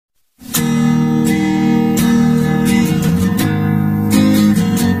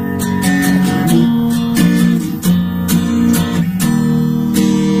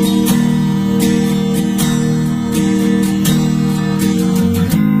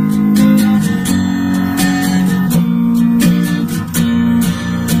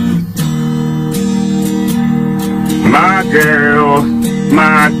girl,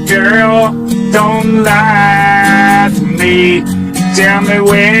 don't lie to me. Tell me,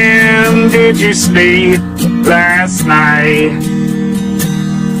 when did you sleep last night?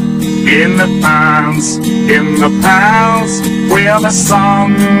 In the pines where the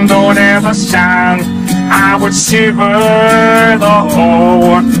sun don't ever shine, I would shiver the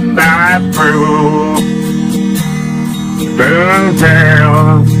whole night through.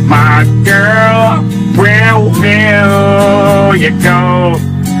 Girl, my girl, where will you go?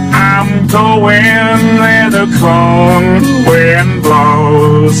 I'm going where the cold wind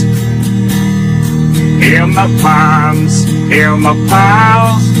blows. In the pines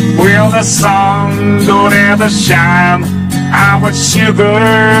where the sun don't ever shine, I would shiver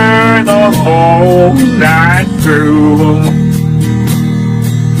the whole night through.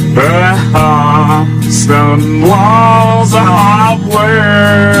 Boston walls of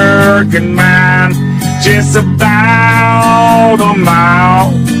working man, just about a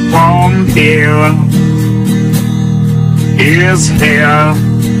mile from here. His hair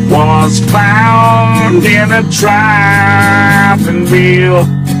was found in a driving wheel,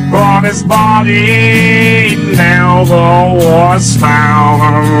 but his body never was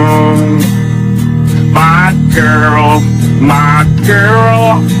found. My girl,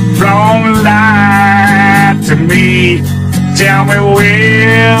 don't lie to me. Tell me,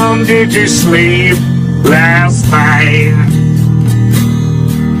 when did you sleep last night?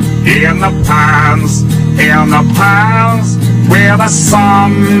 In the pines where the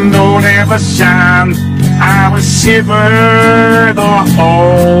sun don't ever shine, I would shiver the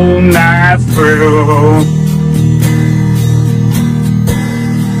whole night through.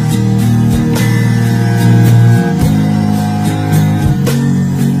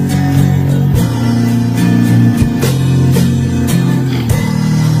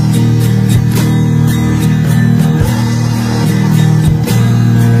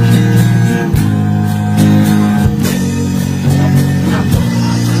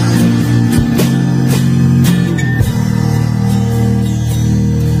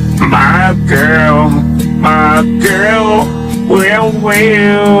 My girl, where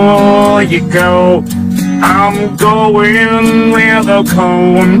will you go? I'm going where the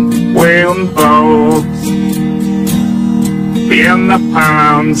cold wind blows. In the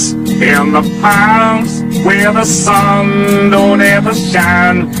pines where the sun don't ever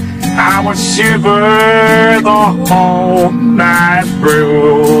shine, I would shiver the whole night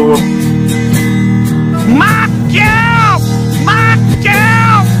through. My girl,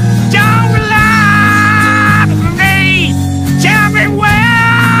 don't lie to me. Tell me,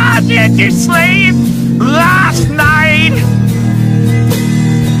 where did you sleep last night?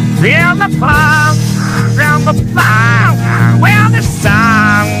 In the pines where the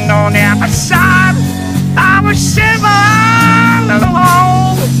sun don't ever shine, I would shiver the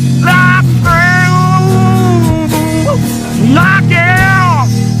whole night through. My girl,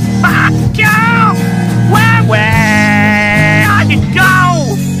 where you go?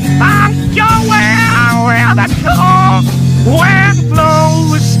 I'm going where the cold wind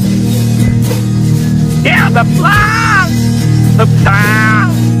blows. Yeah, the clouds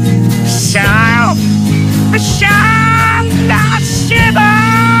shine, I shiver.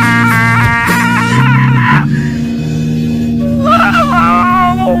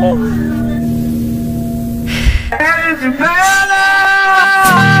 Oh. Nirvana,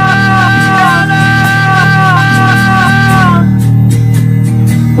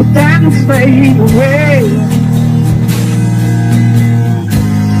 dance fade away.